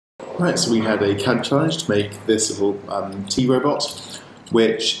Right, so we had a CAD challenge to make this little T-robot,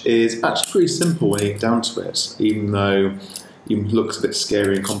 which is actually pretty simple when you get down to it, even though it looks a bit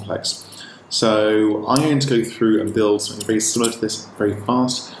scary and complex. So I'm going to go through and build something very similar to this very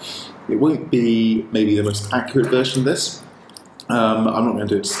fast. It won't be maybe the most accurate version of this. I'm not going to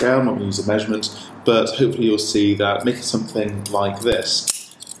do it to scale, I'm not going to use a measurement, but hopefully you'll see that making something like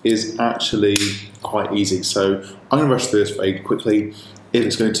this is actually quite easy. So I'm going to rush through this very quickly. If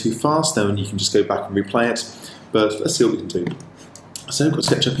it's going too fast, then you can just go back and replay it. But let's see what we can do. So I've got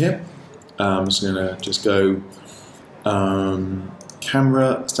Sketchup here. I'm just going to go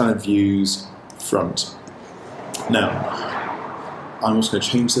camera, standard views, front. Now, I'm also going to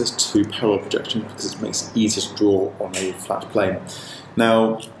change this to parallel projection because it makes it easier to draw on a flat plane.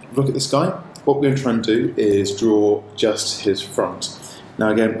 Now, look at this guy. What we're going to try and do is draw just his front. Now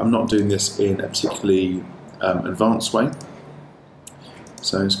again, I'm not doing this in a particularly advanced way.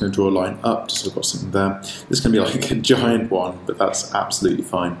 So I'm just going to draw a line up, just so I've got something there. This is going to be like a giant one, but that's absolutely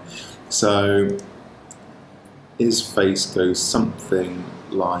fine. So his face goes something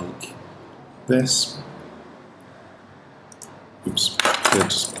like this. Oops, I'll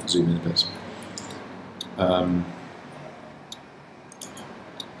just zoom in a bit.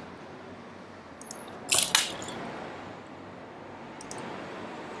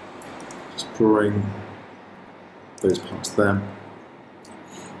 Just drawing those parts there.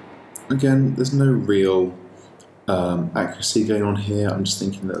 Again, there's no real accuracy going on here. I'm just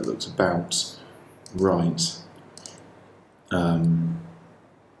thinking that it looks about right.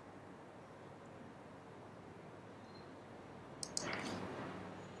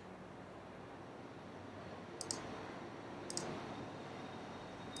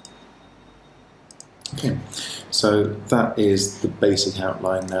 Okay, so that is the basic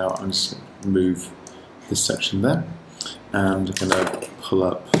outline now. I'm just going to remove this section there, and I'm going to pull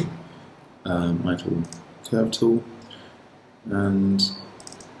up my little curve tool, and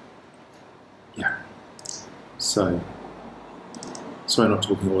yeah, so sorry I'm not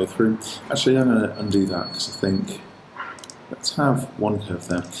talking all the way through. Actually, I'm going to undo that because I think let's have one curve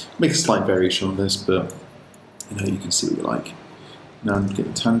there. Make a slight variation on this, but you can see what you like. Now I'm going to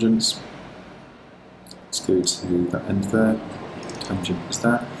get the tangents. Let's go to that end there. Tangent is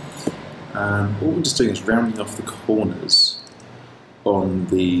that. And what we're just doing is rounding off the corners on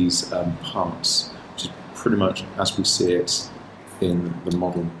these parts, which is pretty much as we see it in the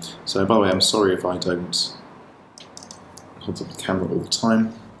model. So by the way, I'm sorry if I don't hold up the camera all the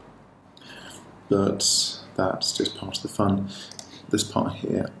time, but that's just part of the fun. This part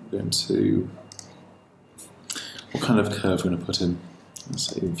here, I'm going to, what kind of curve we're going to put in? Let's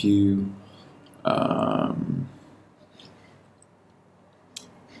say view,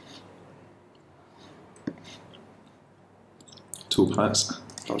 tool palettes,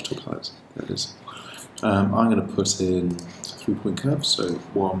 large tool palettes, there it is. I'm going to put in a 3-point curve, so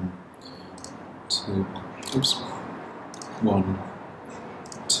 1, 2, oops, 1,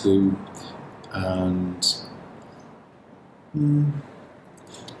 2, and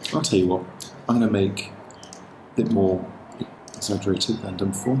I'll tell you what, I'm going to make a bit more exaggerated than done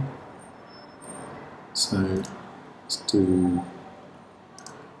before. So let's do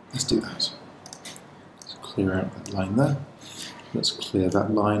that. Let's clear out that line there. Let's clear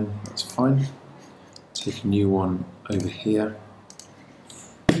that line, that's fine. Take a new one over here.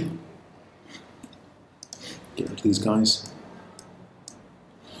 Get rid of these guys.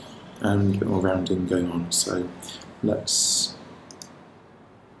 And a bit more rounding going on. So let's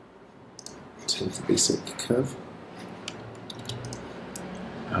take the basic curve.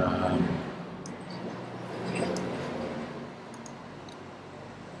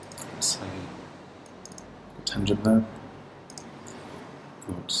 Let's say tangent there.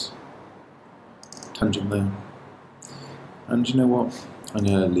 Got tangent there, and you know what? I'm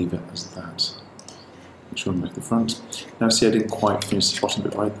going to leave it as that. Make sure I'm back at the front. Now, see, I didn't quite finish the bottom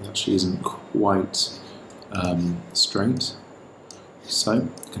bit right. It actually isn't quite straight. So,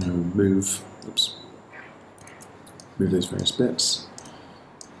 I'm going to remove those various bits,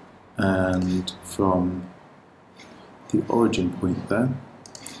 and from the origin point there,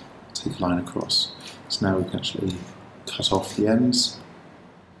 take a line across. So now we can actually cut off the ends.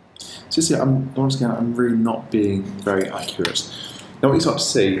 So you see, once again, I'm really not being very accurate. Now what you start to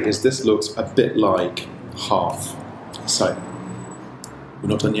see is this looks a bit like half. So, we're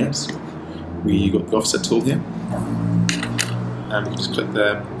not done yet. We got the offset tool here. And we can just click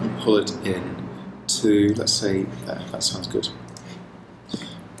there and pull it in to, let's say, there. That sounds good.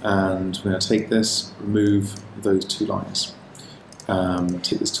 And we're going to take this, remove those two lines.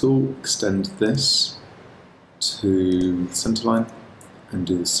 Take this tool, extend this to the center line, and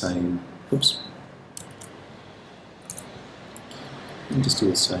do the same. Oops. And just do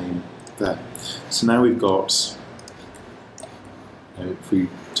the same there. So now we've got, if we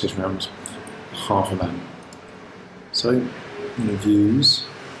take around half a man. So I'm going to views,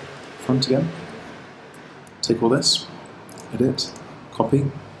 front again, take all this, edit, copy,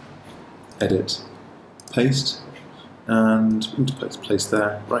 edit, paste, and into place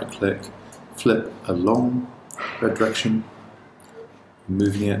there, right click, flip along red direction,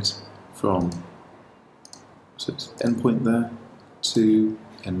 moving it from endpoint there to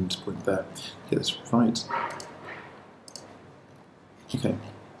endpoint there. Get this right. Okay.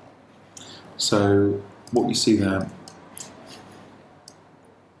 So what you see there,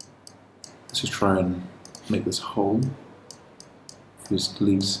 let's just try and make this whole. Just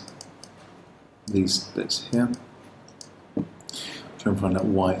delete these bits here. Try and find out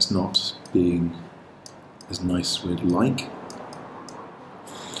why it's not being as nice as we'd like.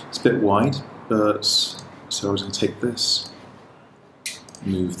 It's a bit wide, but so I was going to take this,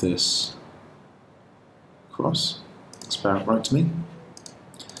 move this across. It's about right to me.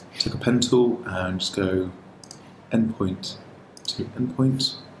 Take a pen tool and just go endpoint to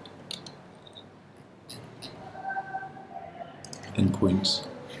endpoint, endpoint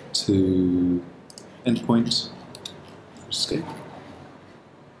to endpoint, escape,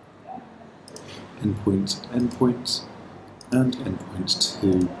 endpoint, endpoint, and endpoint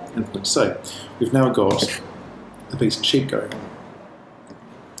to endpoint. So we've now got the basic shape going on.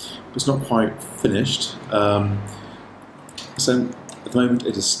 But it's not quite finished. So at the moment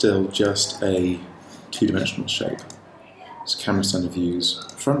it is still just a two-dimensional shape. So camera standard views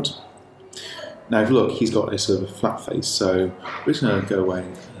front. Now if you look, he's got a sort of a flat face, so we're just going to go away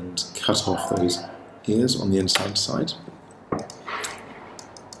and cut off those ears on the inside side.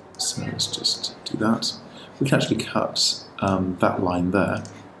 So let's just do that. We can actually cut that line there.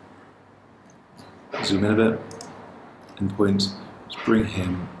 Zoom in a bit, endpoint, just bring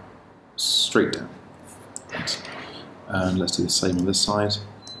him straight down. Right. And let's do the same on this side.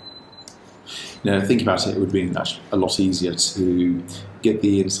 You know, think about it, it would be actually a lot easier to get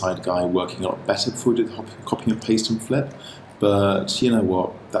the inside guy working a lot better before we do the copy and paste and flip. But you know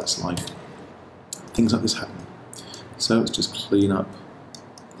what, that's life. Things like this happen. So let's just clean up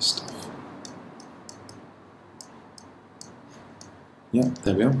this stuff. Yeah,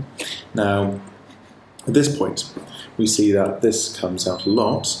 there we are. Now, at this point, we see that this comes out a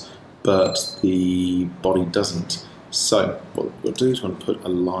lot, but the body doesn't. So what we'll do is we're going to put a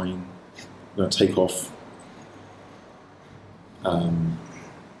line. We're going to take off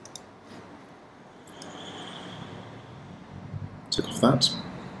that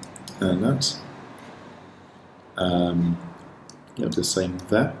and that. Do the same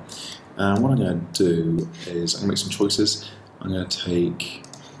there. And what I'm going to do is I'm going to make some choices. I'm going to take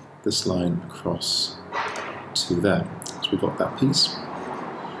this line across to there. So we've got that piece.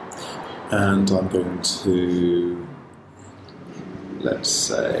 And I'm going to, let's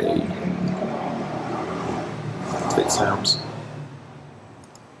say, take this out a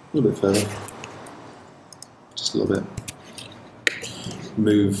little bit further, just a little bit.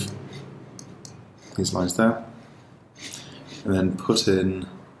 Move these lines there, and then put in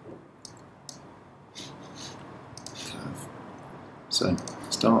curve. So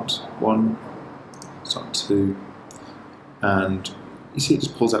start 1, start 2, and you see it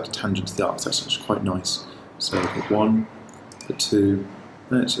just pulls out a tangent to the arc. That's actually quite nice. So put 1, put 2,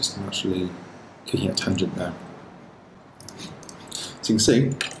 and it's just naturally kicking a tangent there. So you can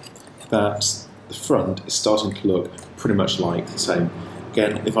see that the front is starting to look pretty much like the same.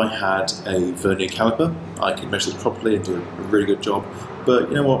 Again, if I had a vernier caliper, I could measure this properly and do a really good job, but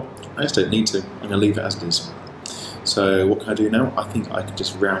you know what, I just don't need to. I'm going to leave it as it is. So what can I do now? I think I can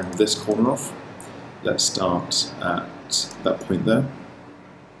just round this corner off. Let's start at that point there.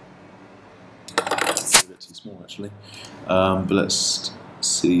 It's a bit too small actually, but let's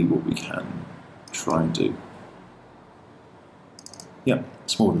see what we can try and do. Yeah,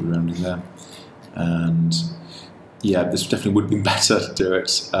 small rounding there, and yeah, this definitely would be better to do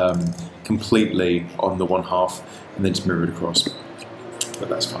it completely on the one half and then just mirror it across, but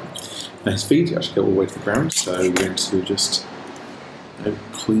that's fine. Now his feet actually go all the way to the ground, so we're going to just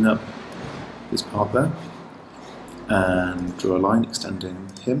clean up this part there and draw a line extending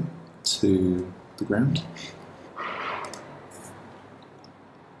him to the ground.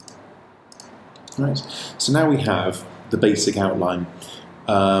 Right, so now we have the basic outline.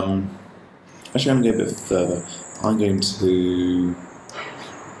 Actually, I'm going to go a bit further. I'm going to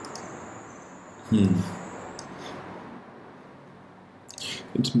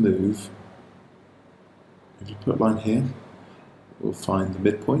move. If you put a line here, we'll find the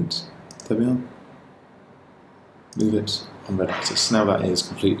midpoint. There we are. Move it on red axis. Now that is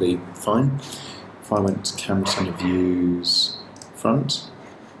completely fine. If I went to camera center views front,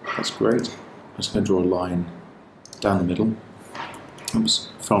 that's great. I'm just going to draw a line down the middle, oops,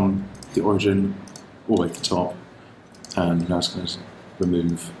 from the origin all the way to the top, and now I'm just going to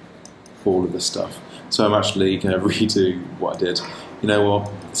remove all of this stuff. So I'm actually going to redo what I did. You know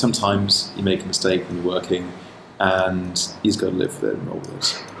what, sometimes you make a mistake when you're working and you just got to live with it and roll with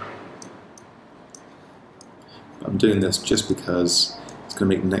it. I'm doing this just because it's going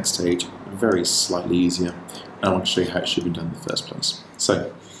to make the next stage very slightly easier, and I want to show you how it should be done in the first place.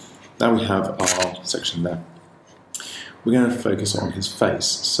 So now we have our section there. We're going to focus on his face.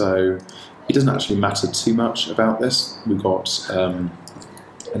 So it doesn't actually matter too much about this. We've got an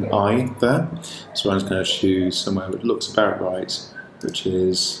eye there, so I'm just going to choose somewhere that looks about right, which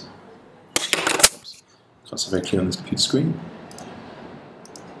is, oops, can't see very clear on this computer screen.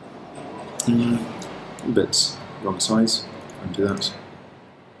 A bit wrong size, undo that.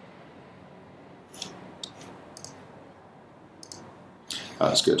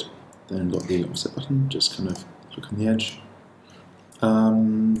 That's good. Then got the offset button, just kind of click on the edge. A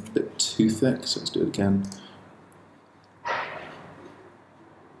bit too thick, so let's do it again.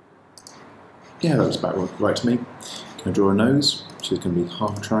 Yeah, that looks about right to me. Going to draw a nose, which is going to be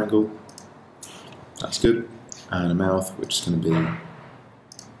half a triangle. That's good. And a mouth, which is going to be...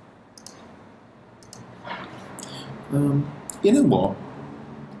 you know what?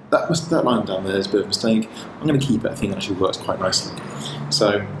 That line down there is a bit of a mistake. I'm going to keep it. I think it actually works quite nicely.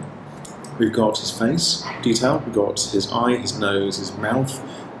 So we've got his face detail, we've got his eye, his nose, his mouth.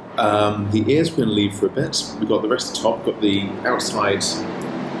 The ears we're going to leave for a bit. We've got the rest of the top, we've got the outside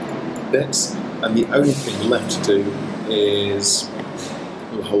bits, and the only thing left to do is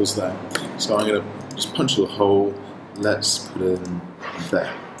the holes there. So I'm going to just punch a little hole. Let's put it in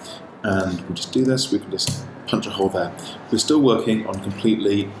there. And we'll just do this, we can just punch a hole there. We're still working on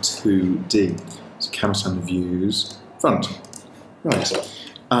completely 2D. So camera center views, front. Right.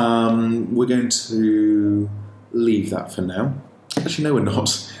 We're going to leave that for now. Actually, no, we're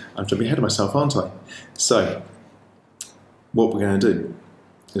not. I'm jumping ahead of myself, aren't I? So, what we're going to do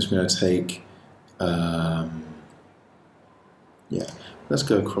is we're going to take, yeah, let's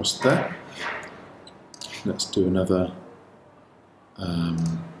go across there. Let's do another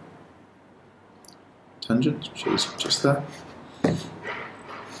tangent, which is just there. I'm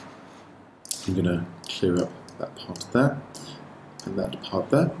going to clear up that part there and that part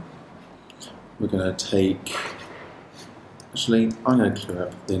there. We're going to take, actually, I'm going to clear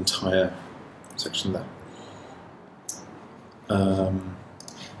up the entire section there.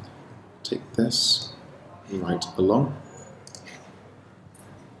 Take this right along.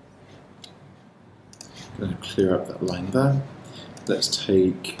 I'm going to clear up that line there. Let's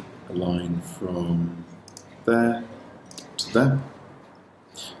take a line from there to there.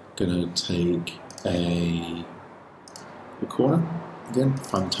 Going to take a corner again,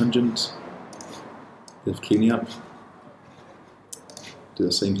 find the tangent, bit of cleaning up. Do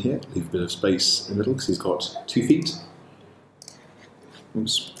the same here, leave a bit of space in the middle because he's got 2 feet.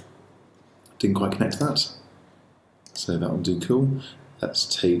 Oops, didn't quite connect that. So that will do cool. Let's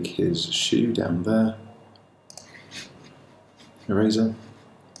take his shoe down there. Eraser.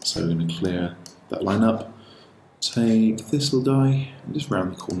 So we're going to clear that line up. Take this little guy and just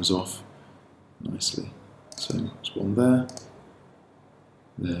round the corners off nicely. So there's one there.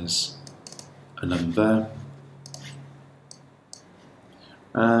 There's another there.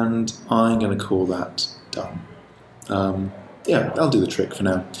 And I'm going to call that done. Yeah, that'll do the trick for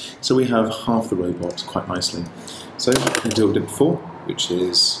now. So we have half the robot quite nicely. So we can do what we did before, which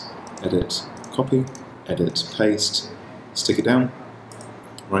is edit, copy, edit, paste, stick it down,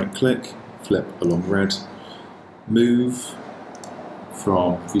 right click, flip along red, move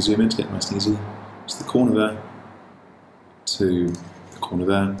from, if we zoom in to get nice and easy, to the corner there, to the corner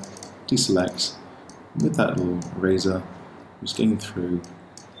there, deselect, with that little eraser, just going through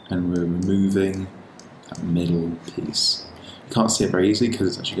and we're removing that middle piece. You can't see it very easily because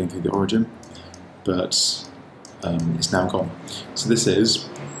it's actually going through the origin, but it's now gone. So this is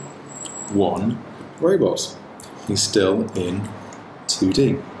one robot. He's still in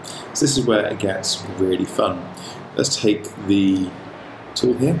 2D. So this is where it gets really fun. Let's take the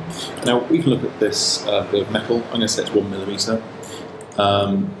tool here. Now we can look at this bit of metal. I'm going to set it to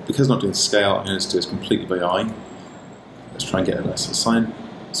 1mm. Because I'm not doing scale, I'm going to do this completely by eye. Let's try and get a nice little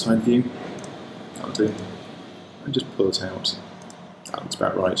side view. That'll do. And just pull it out. That looks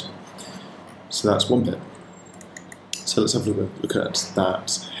about right. So that's one bit. So let's have a look at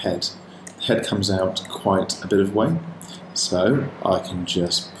that head. The head comes out quite a bit of way. So I can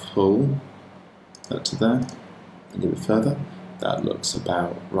just pull that to there and a bit further. That looks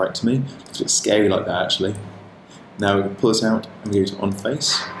about right to me. It looks a bit scary like that actually. Now we can pull this out and go to on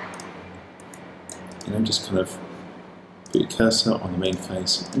face. You know, just kind of put your cursor on the main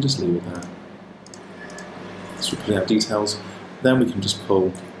face and just leave it there. So we're pulling out details. Then we can just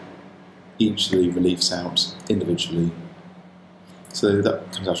pull each of the reliefs out individually. So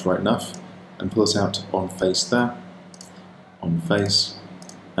that comes out right enough. And pull us out on face there, on face,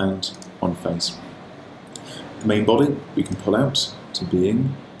 and on face. The main body we can pull out to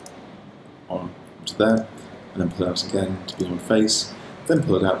being on to there, and then pull it out again to be on face, then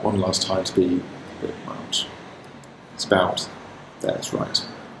pull it out one last time to be a bit out. It's about there, it's right.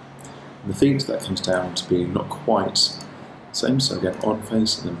 And the feet, that comes down to being not quite the same, so again on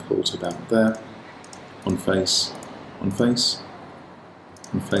face and then pull to about there, on face, on face,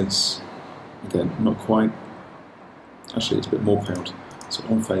 on face, again not quite, actually it's a bit more proud, so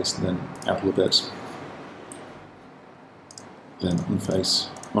on face and then out a little bit, then on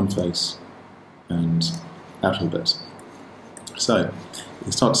face, and out a little bit. So you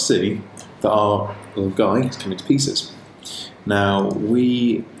can start to see that our little guy is coming to pieces. Now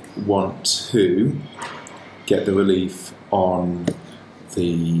we want to get the relief on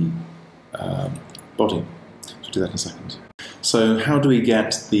the body. I'll do that in a second. So how do we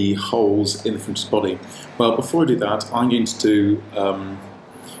get the holes in the front of the body? Well, before I do that, I'm going to do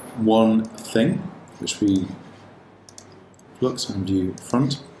one thing, which we look and view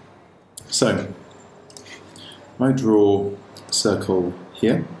front. So I draw a circle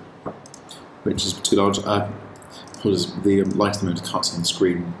here, which is too large, because the light at the moment cuts on the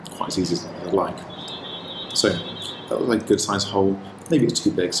screen quite as easy as I'd like. So that looks like a good size hole. Maybe it's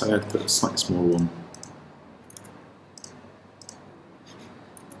too big, so I'm going to put a slightly smaller one.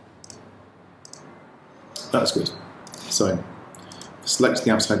 That's good. So select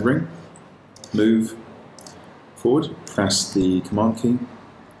the outside ring, move forward, press the command key,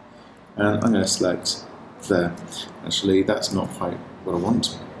 and I'm going to select there. Actually, that's not quite what I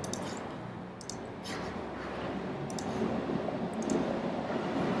want.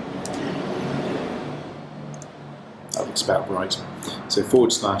 That looks about right. So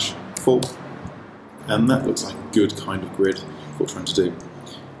 /full, and that looks like a good kind of grid for what we're trying to do.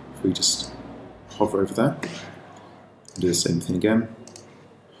 If we just hover over there and do the same thing again.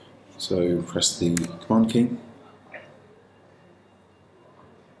 So press the command key.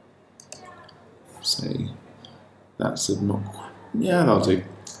 Say that's a not, yeah, that'll do.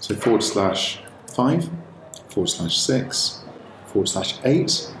 So /5, /6,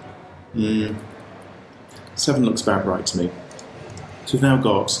 /8. 7 looks about right to me. So we've now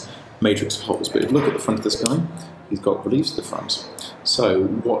got a matrix of holes, but if you look at the front of this guy, he's got reliefs at the front. So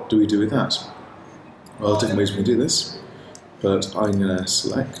what do we do with that? Well, different ways we can do this, but I'm going to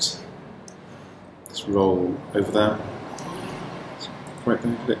select, let's roll over there, right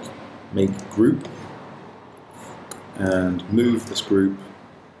there, click, make group, and move this group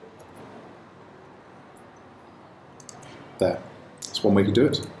there. That's one way to do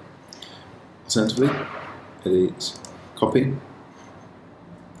it. Alternatively, edit, copy,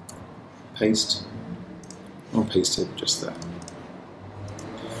 paste, I'll paste it just there.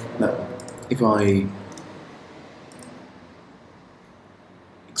 Now, if I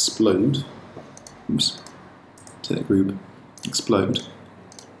explode, oops, to the group, explode.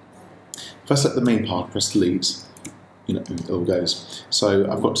 If I select the main part, press delete, you know, it all goes. So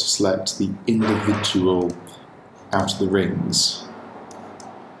I've got to select the individual out of the rings,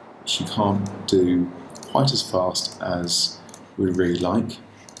 which you can't do quite as fast as we'd really like,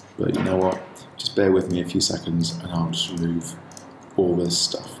 but you know what, just bear with me a few seconds and I'll just remove all this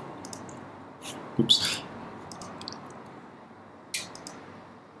stuff. Oops.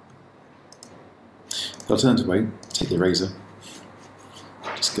 The alternative way, take the eraser,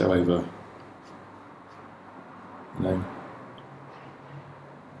 just go over, you know,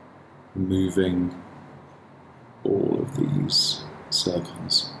 removing all of these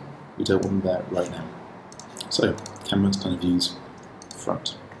circles. We don't want them there right now. So, camera's kind of views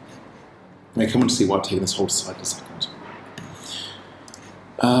front. Now come on to see why I've taken this whole side in a second.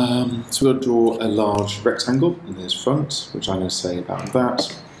 So we'll draw a large rectangle in this front, which I'm going to say about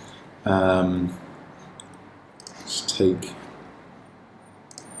that. Just take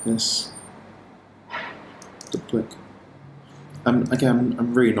this, double click. Again,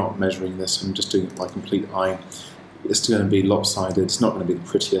 I'm really not measuring this, I'm just doing it by complete eye. It's going to be lopsided, it's not going to be the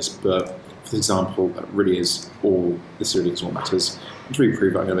prettiest, but for example, this really is all matters. And to really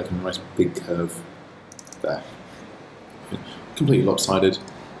prove it, I'm going to make a nice big curve there. Completely lopsided,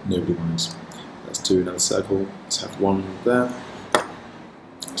 nobody minds. Let's do another circle. Let's have one there.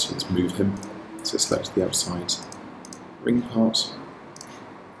 So let's move him. So select the outside ring part.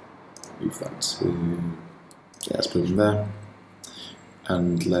 Move that to, yeah, let's put him there.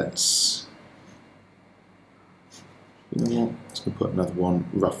 And let's, you know what, let's go put another one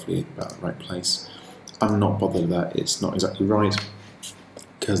roughly about the right place. I'm not bothered that it's not exactly right,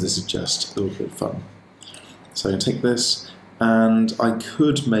 because this is just a little bit of fun. So I'm going to take this, and I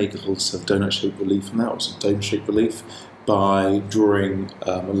could make a little sort of donut shaped relief from that, or some dome shaped relief, by drawing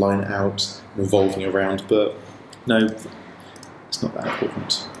a line out, revolving around, but no, it's not that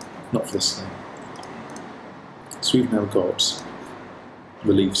important. Not for this thing. So we've now got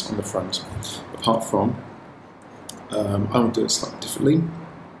reliefs on the front, apart from, I will do it slightly differently.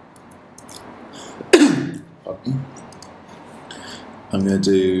 Pardon me. I'm going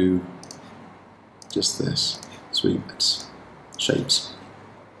to do just this. Sweep shapes.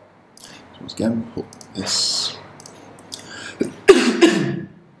 So once again, put this.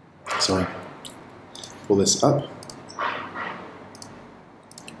 Sorry. Pull this up.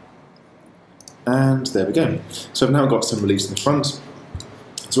 And there we go. So I've now got some reliefs in the front.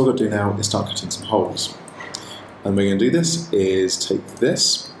 So what I've got to do now is start cutting some holes. And we're going to do this is take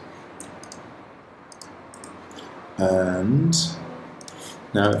this, and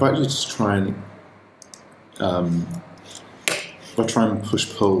now if I just try and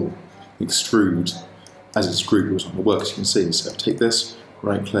push, pull, extrude as it's grouped, it's not going to work, as you can see. So take this,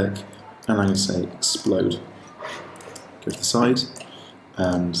 right click, and I'm going to say explode. Go to the side,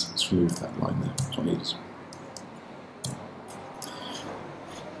 and let's remove that line there. It's not needed.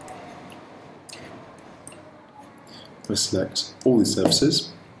 I select all these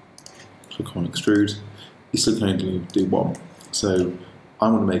surfaces, click on extrude. You still can only do one. So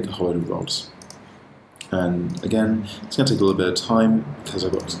I'm going to make a whole load of rods. And again, it's going to take a little bit of time because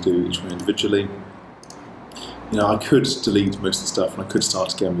I've got to do each one individually. You know, I could delete most of the stuff and I could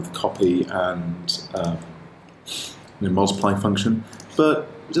start again with the copy and multiply function, but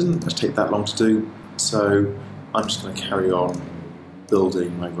it doesn't take that long to do. So I'm just going to carry on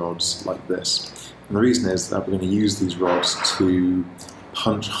building my rods like this. And the reason is that we're going to use these rods to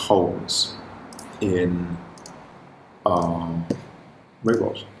punch holes in our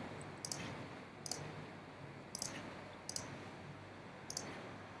robot.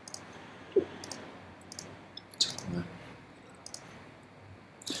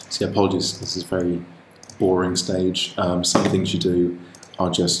 So yeah, apologies, this is a very boring stage. Some things you do are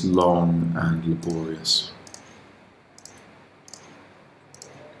just long and laborious.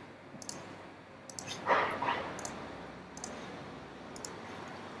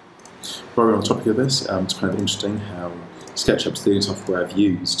 While we're on the topic of this, it's kind of interesting how Sketchup's the only software I've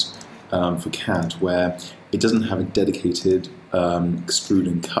used for CAD where it doesn't have a dedicated extrude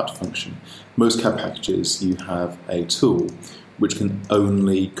and cut function. Most CAD packages, you have a tool which can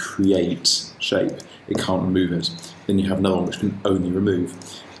only create shape, it can't remove it. Then you have another one which can only remove.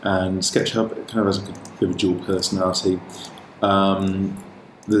 And SketchUp kind of has a bit of a dual personality. The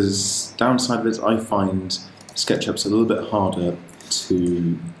downside of it, I find SketchUp's a little bit harder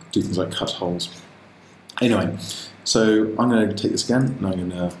to do things like cut holes. Anyway, so I'm going to take this again and I'm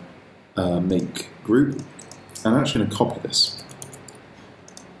going to make group, and I'm actually going to copy this.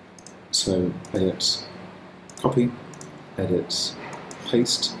 So edit, copy, edit,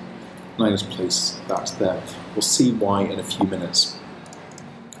 paste, and I just place that there. We'll see why in a few minutes.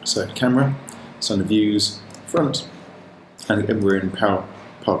 So camera, so under views, front, and we're in power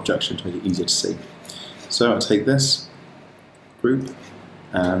projection to make it easier to see. So I take this group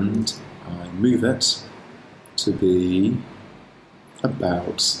and I move it to be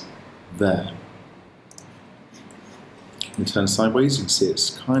about there. And turn sideways, you can see it's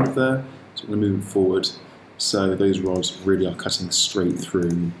kind of there, so I'm going to move it forward so those rods really are cutting straight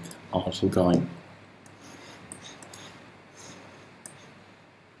through our little guy.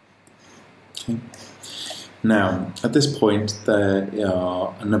 Okay. Now, at this point, there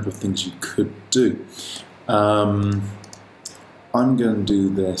are a number of things you could do. I'm going to do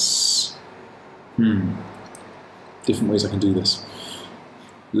this. Different ways I can do this.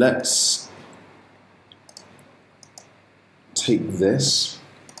 Let's take this,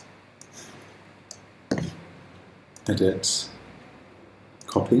 edit,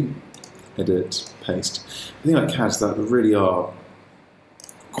 copy, edit, paste. The thing about CAD is that there really are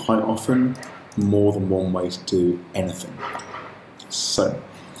quite often more than one way to do anything. So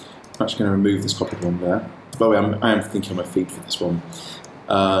I'm actually going to remove this copy one there. By the way, I am thinking on my feet for this one.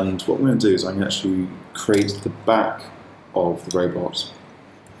 And what I'm going to do is I'm going to actually create the back of the robot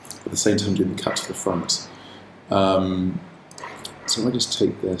at the same time doing the cut to the front. So I just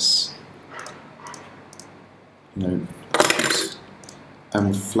take this you know, and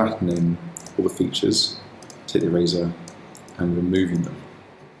we're flattening all the features, take the eraser and removing them.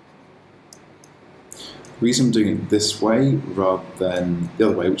 The reason I'm doing it this way rather than the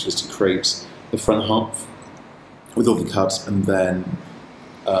other way, which is to create the front half with all the cuts and then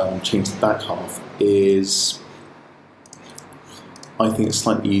change the back half, is I think it's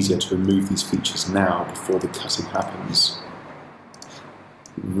slightly easier to remove these features now before the cutting happens.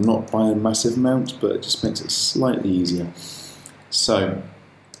 Not by a massive amount, but it just makes it slightly easier. So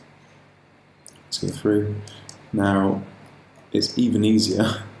let's go through. Now it's even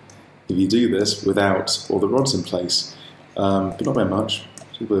easier if you do this without all the rods in place, but not very much.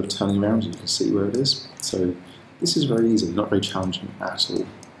 Just a bit of turning around, you can see where it is. So this is very easy, not very challenging at all.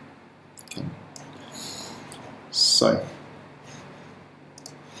 Okay. So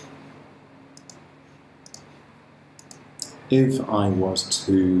if I was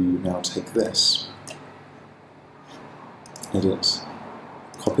to now take this, edit,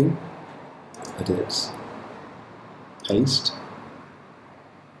 copy, edit, paste,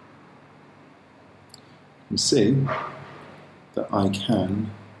 you can see that I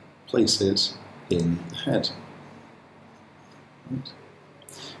can place it in the head. Right.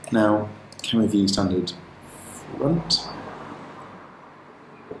 Now, camera view standard front.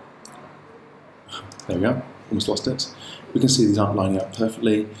 There we go, almost lost it. We can see these aren't lining up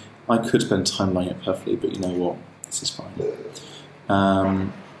perfectly. I could spend time lining up perfectly, but you know what, this is fine.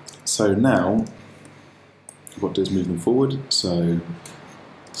 So now, what I'll do is move them forward. So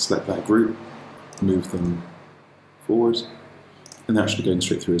select that group, move them forward, and they're actually going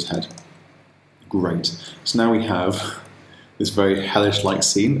straight through his head. Great. So now we have this very hellish-like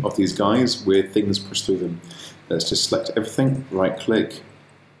scene of these guys with things pushed through them. Let's just select everything, right-click,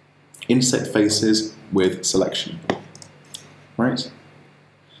 intersect faces with selection. Right?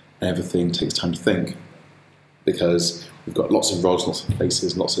 And everything takes time to think because we've got lots of rods, lots of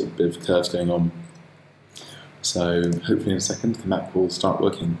faces, lots of bit of curves going on. So hopefully in a second the map will start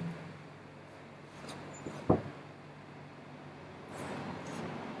working.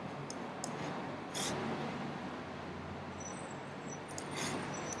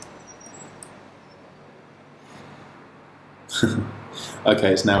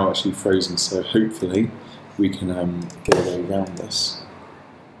 Okay, it's now actually frozen, so hopefully we can get a way around this.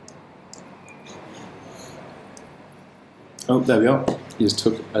 Oh, there we are. It just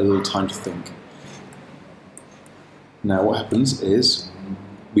took a little time to think. Now what happens is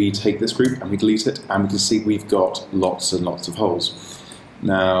we take this group and we delete it, and we can see we've got lots and lots of holes.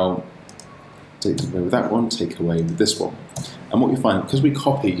 Now, take away with that one, take away with this one. And what we find, because we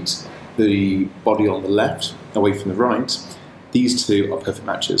copied the body on the left away from the right, these two are perfect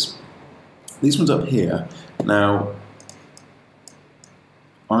matches. These ones up here, now,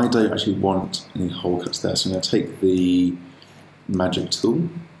 I don't actually want any hole cuts there, so I'm going to take the magic tool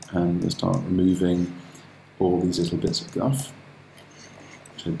and I'm going to start removing all these little bits of guff,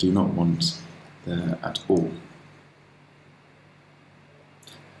 which I do not want there at all.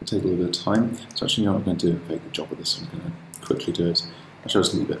 It'll take a little bit of time, so actually I'm not going to do a very good job of this, I'm going to quickly do it. I'll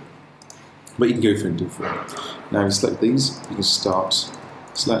just leave it. But you can go through and do it for it. Now you select these, you can start,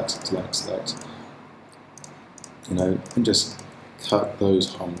 select, you know, and just cut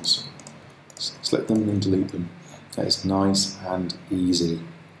those holes. Select them and delete them. That is nice and easy.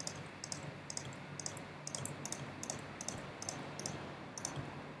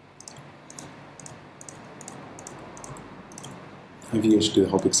 If you actually do the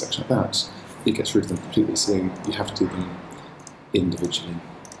whole big section like that, it gets rid of them completely, so you have to do them individually.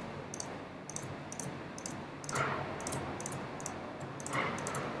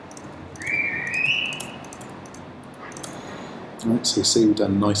 Right, so you see we've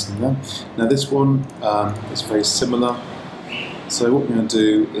done nicely there. Now this one is very similar. So what we're going to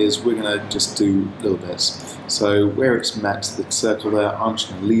do is we're going to just do little bits. So where it's met the circle there, I'm just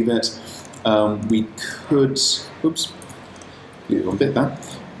going to leave it. We could, oops, leave it one bit there.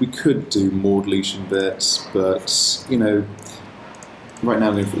 We could do more deletion bits, but you know, right now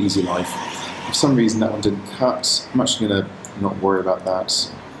I'm going for easy life. For some reason that one didn't cut. I'm actually going to not worry about that.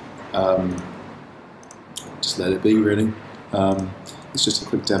 Just let it be, really. It's just a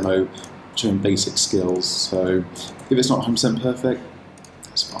quick demo showing basic skills, so if it's not 100% perfect,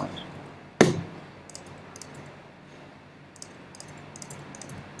 that's fine.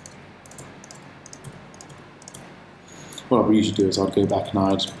 What I would usually do is I'd go back and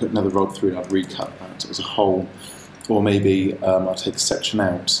I'd put another rod through and I'd recut that as a whole, or maybe I'd take a section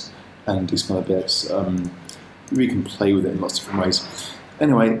out and do some other bits. We can play with it in lots of different ways.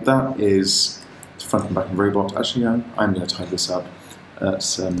 Anyway, that is front and back of the robot. Actually, I'm going to tidy this up.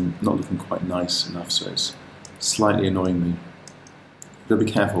 It's not looking quite nice enough, so it's slightly annoying me. You've got to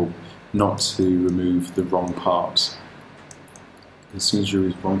be careful not to remove the wrong parts. As soon as you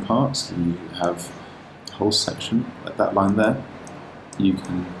remove the wrong parts, you have a whole section, like that line there, you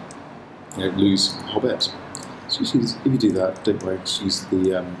can lose a whole bit. So if you do that, don't worry, just use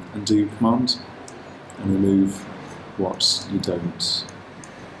the undo command and remove what you don't,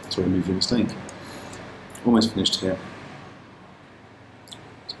 so remove your mistake. Almost finished here.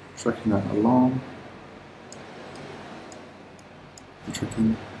 Tracking that along.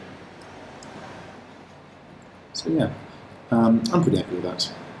 Tracking. So yeah, I'm pretty happy with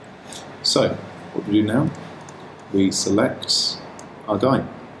that. So what we do now, we select our guy.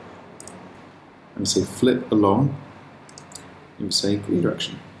 And we say flip along, and we say green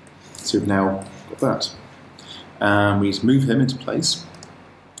direction. So we've now got that. And we need to move him into place.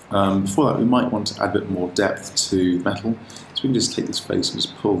 Before that, we might want to add a bit more depth to metal. So we can just take this face and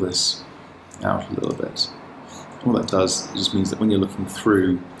just pull this out a little bit. And what that does, it just means that when you're looking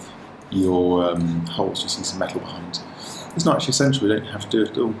through your holes, you see some metal behind. It's not actually essential, we don't have to do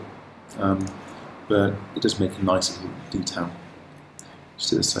it at all. But it does make a nice little detail. Just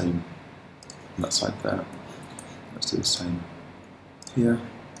do the same on that side there. Let's do the same here,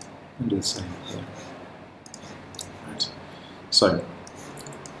 and do the same here. Right. So,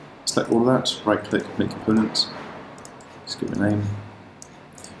 select all of that, right click, make component, just give it a name,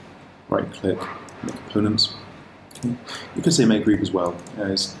 right click, make component. Okay. You can say make group as well,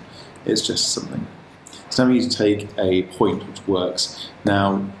 it's just something. So now we need to take a point which works.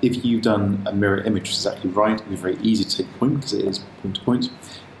 Now, if you've done a mirror image which is exactly right, it'll be very easy to take a point because it is point to point.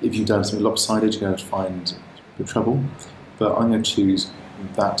 If you've done something lopsided, you're going to find the trouble. But I'm going to choose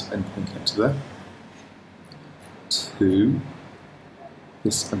that endpoint connector there to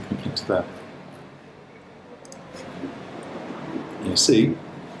this endpoint connector there. You see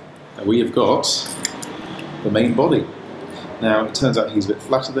that we have got the main body. Now, it turns out he's a bit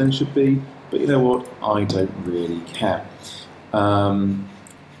flatter than he should be, but you know what? I don't really care. I'm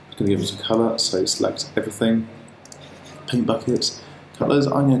going to give it a colour, so select everything. Paint bucket. Colours,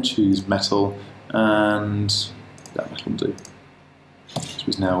 I'm going to choose metal, and that metal will do. So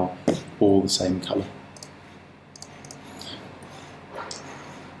it's now all the same colour.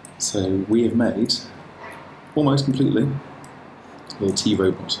 So we have made, almost completely, a little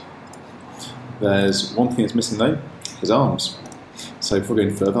T-robot. There's one thing that's missing though, his arms. So before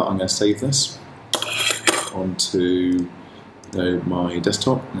going further, I'm going to save this onto my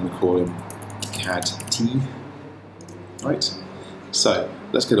desktop. I'm going to call him CAD T. Right. So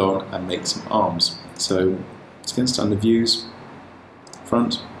let's get on and make some arms. So it's going to start in the views,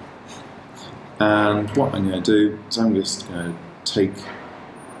 front, and what I'm going to do is I'm just going to take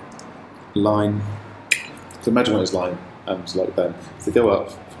a line. So imagine what his line is like then. If they go up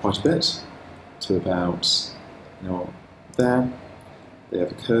quite a bit to about there, they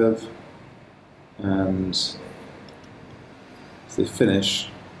have a curve, and if they finish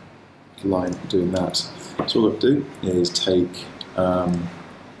the line doing that, so what I've got to do is take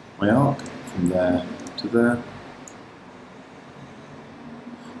my arc from there to there.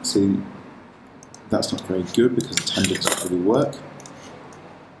 See, that's not very good because the tangent doesn't really work.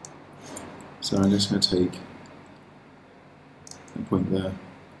 So I'm just going to take a point there.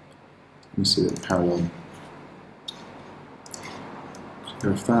 You see that parallel.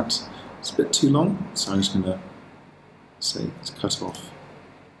 Clear off that. It's a bit too long, so I'm just going to say it's cut off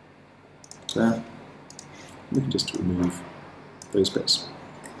there. We can just remove those bits.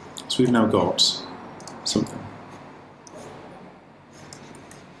 So we've now got something.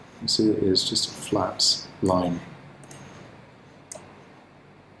 You see it is just a flat line.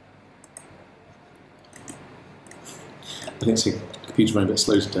 I think the computer's running a bit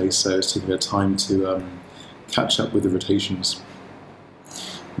slow today, so it's taking a bit of time to catch up with the rotations.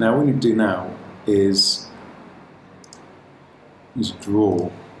 Now what we need to do now is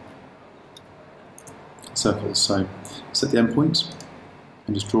draw circles. So set the endpoint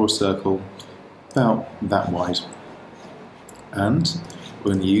and just draw a circle about that wide. And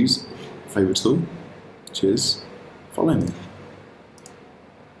we're going to use a favourite tool, which is follow me.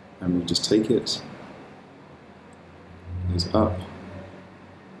 And we just take it up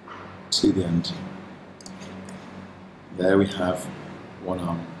to the end. There we have one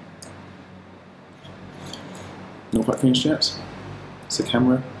arm. Not quite finished yet. It's a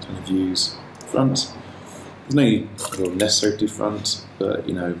camera, kind of views front. There's no necessary to do front, but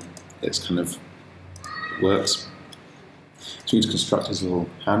it's kind of works. So we need to construct his little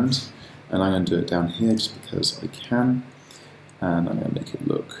hand, and I'm going to do it down here just because I can, and I'm going to make it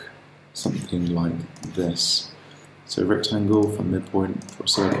look something like this. So rectangle from midpoint for a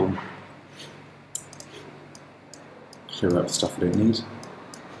circle, clear up the stuff we don't need.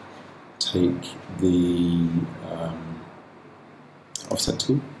 Take the offset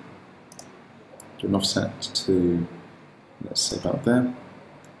tool, do an offset to, let's say, about there.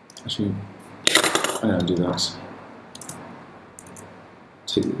 Actually, I'm going to do that.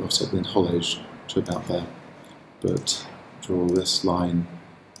 Take the offset the whole edge to about there, but draw this line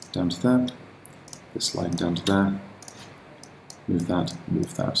down to there, this line down to there, move that,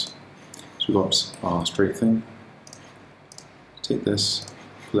 move that. So we've got our straight thing. Take this,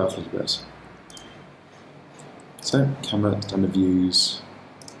 pull out a little bit. So, camera, standard views,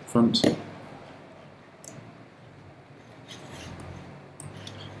 front. I'm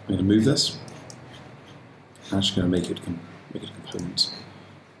going to move this. I'm actually going to make it a component.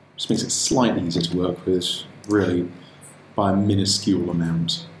 Just makes it slightly easier to work with, really, by a minuscule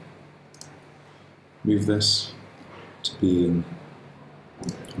amount. Move this to being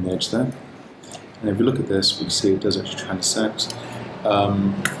on the edge there. And if you look at this, we can see it does actually transect.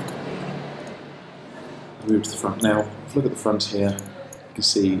 Move to the front now. If you look at the front here, you can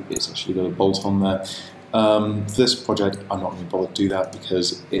see it's actually got a bolt on there. For this project, I'm not going to bother to do that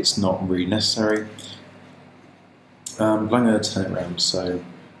because it's not really necessary. But I'm going to turn it around. So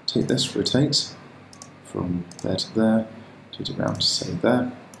take this, rotate from there to there, take it around to say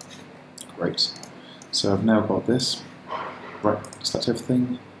there. Great. So I've now got this. Right, select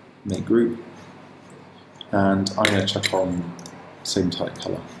everything, make group, and I'm going to check on the same type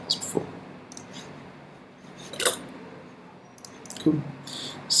colour as before. Cool.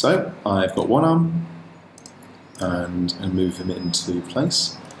 So I've got one arm, and I move them into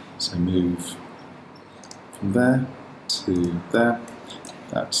place. So move from there to there.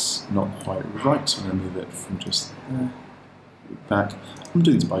 That's not quite right, so I'm going to move it from just there, back. I'm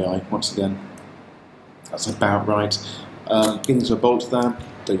doing this by eye once again. That's about right. Getting to a bolt there,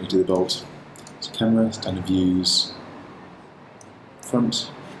 don't need to do the bolt. So camera, standard views,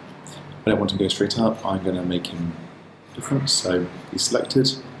 front. I don't want to go straight up, I'm going to make him different. So he's selected,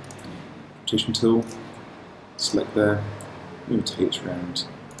 rotation tool, select there, rotate it around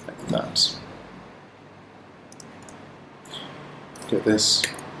like that. Get this,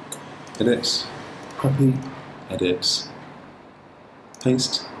 edit, copy, edit,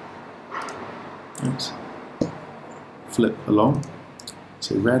 paste, right. Flip along,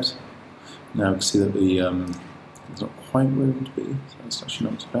 so red. Now you can see that the it's not quite where it would be, so that's actually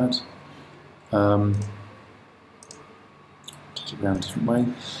not too bad. Take it around a different way.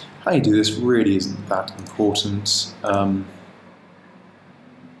 How you do this really isn't that important.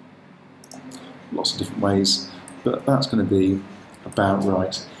 Lots of different ways, but that's going to be about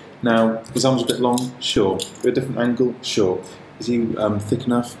right. Now, his arm's a bit long, sure. At a different angle, sure. Is he thick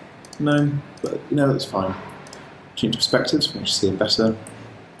enough? No, but you know, that's fine. Change perspective, so we can see him better.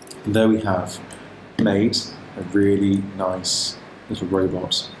 And there we have made a really nice little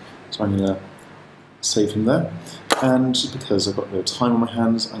robot. So I'm going to save him there. And because I've got no time on my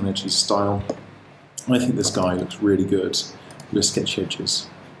hands, I'm going to choose style. I think this guy looks really good with sketchy edges.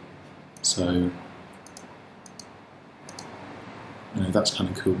 So, you know, that's kind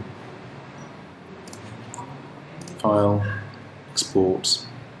of cool. File, export,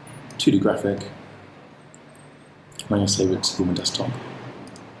 2D graphic. I'm going to save it to my desktop.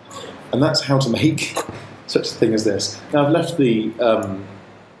 And that's how to make such a thing as this. Now I've left the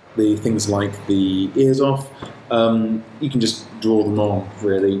things like the ears off. You can just draw them on,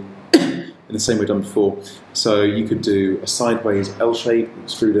 really, in the same way done before. So you could do a sideways L shape,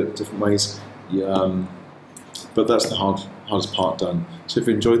 extrude it different ways. But that's the hardest part done. So if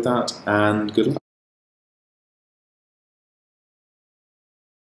you enjoyed that, and good luck.